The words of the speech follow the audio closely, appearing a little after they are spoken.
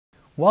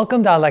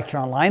Welcome to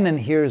Algebra Online, and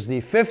here's the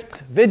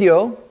 5th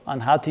video on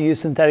how to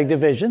use synthetic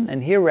division.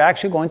 And here we're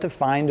actually going to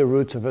find the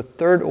roots of a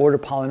third order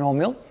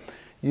polynomial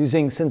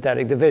using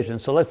synthetic division.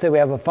 So let's say we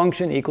have a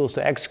function equals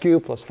to x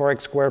cubed plus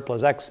 4x squared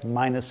plus x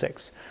minus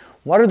 6.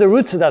 What are the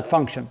roots of that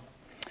function?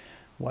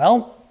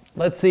 Well,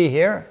 let's see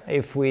here.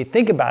 If we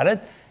think about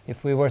it,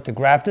 if we were to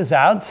graph this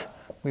out,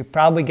 we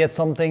probably get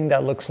something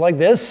that looks like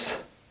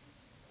this.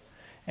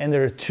 And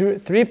there are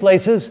three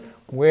places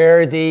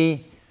where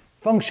the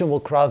function will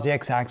cross the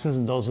x-axis,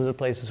 and those are the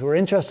places we're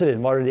interested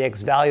in. What are the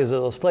x values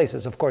of those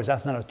places? Of course,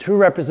 that's not a true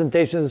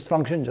representation of this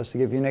function, just to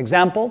give you an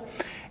example.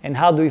 And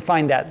how do we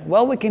find that?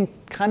 Well, we can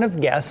kind of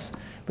guess.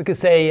 We could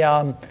say,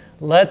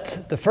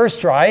 let the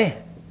first try,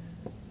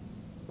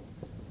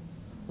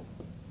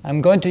 I'm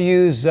going to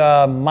use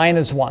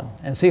minus 1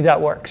 and see if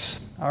that works.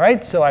 All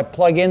right, so I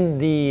plug in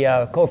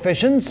the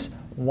coefficients,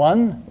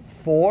 1,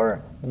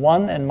 4,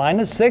 1, and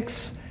minus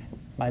 6.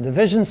 My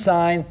division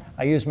sign,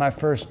 I use my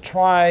first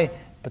try,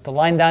 put the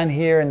line down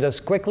here and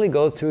just quickly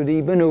go through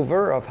the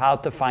maneuver of how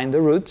to find the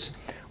roots.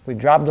 We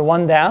drop the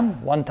 1 down.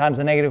 1 times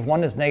the negative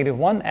 1 is negative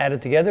 1. Add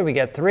it together, we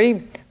get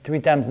 3. 3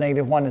 times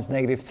negative 1 is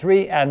negative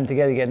 3. Add them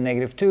together, you get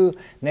negative 2.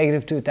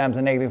 Negative 2 times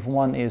the negative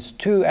 1 is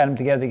 2. Add them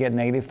together, you get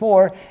negative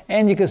 4.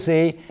 And you can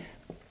see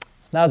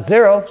it's not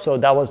 0, so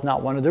that was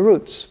not one of the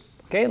roots.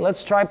 Okay,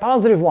 let's try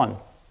positive 1.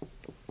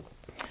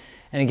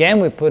 And again,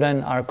 we put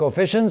in our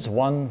coefficients,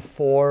 1,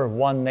 4,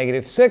 1,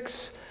 negative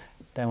 6.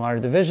 Then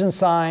our division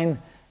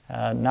sign.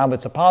 Now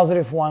it's a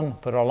positive 1.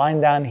 Put our line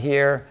down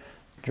here.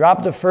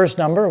 Drop the first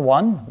number,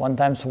 1. 1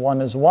 times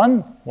 1 is 1.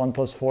 1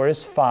 plus 4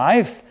 is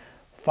 5.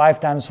 5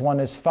 times 1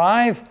 is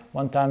 5.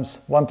 1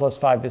 times 1 plus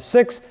 5 is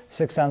 6.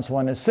 6 times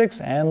 1 is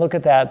 6. And look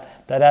at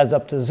that. That adds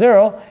up to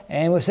 0.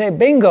 And we say,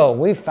 bingo,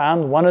 we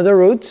found one of the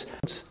roots.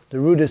 The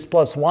root is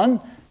plus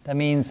 1. That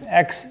means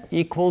x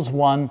equals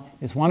 1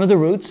 is one of the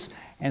roots.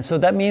 And so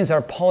that means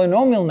our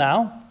polynomial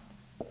now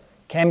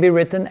can be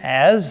written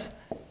as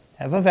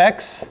f of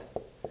x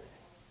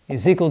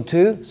is equal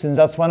to, since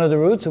that's one of the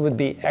roots, it would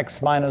be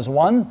x minus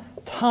 1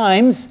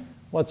 times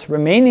what's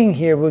remaining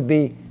here would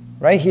be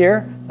right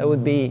here, that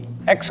would be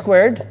x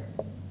squared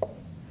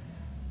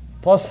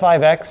plus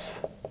 5x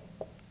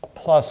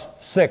plus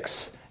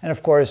 6. And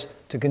of course,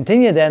 to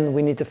continue then,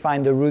 we need to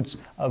find the roots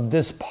of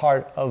this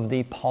part of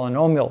the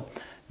polynomial.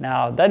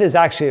 Now, that is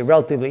actually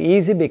relatively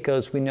easy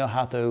because we know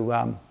how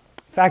to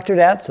factor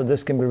that. So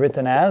this can be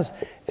written as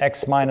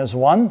x minus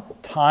 1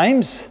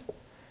 times,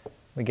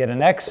 we get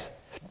an x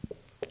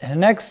and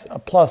an x, a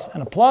plus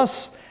and a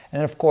plus.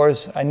 And of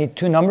course, I need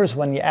two numbers.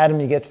 When you add them,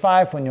 you get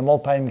 5. When you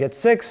multiply them, you get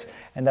 6.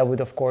 And that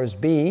would, of course,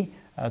 be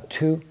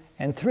 2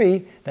 and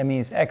 3. That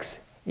means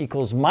x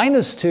equals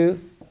minus 2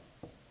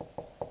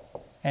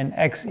 and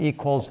x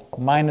equals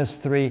minus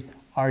 3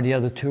 are the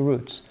other two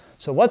roots.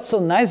 So what's so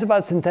nice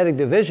about synthetic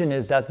division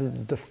is that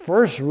it's the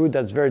first root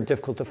that's very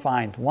difficult to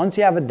find. Once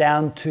you have it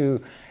down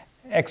to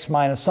x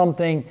minus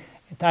something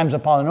times a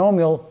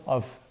polynomial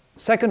of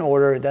second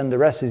order, then the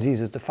rest is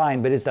easier to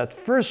find. But it's that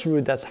first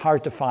root that's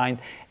hard to find.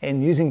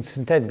 And using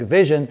synthetic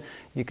division,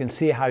 you can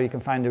see how you can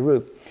find the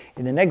root.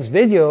 In the next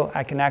video,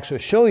 I can actually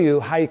show you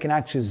how you can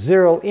actually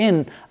zero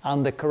in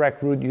on the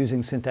correct root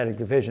using synthetic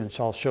division.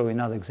 So I'll show you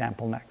another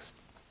example next.